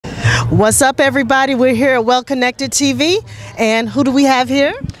What's up, everybody? We're here at Well Connected TV, and who do we have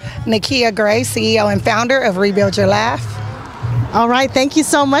here? Nakia Gray, CEO and founder of Rebuild Your Laugh. All right, thank you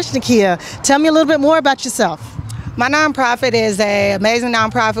so much, Nakia. Tell me a little bit more about yourself. My nonprofit is an amazing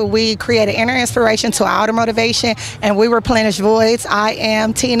nonprofit. We create an inner inspiration to outer motivation, and we replenish voids. I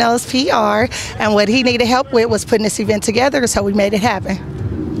am Tinos PR, and what he needed help with was putting this event together, so we made it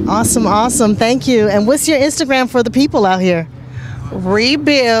happen. Awesome, awesome. Thank you. And what's your Instagram for the people out here?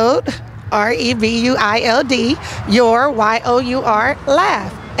 Rebuild, REBUILD, your YOUR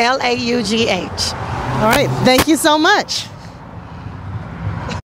laugh, LAUGH. All right, thank you so much.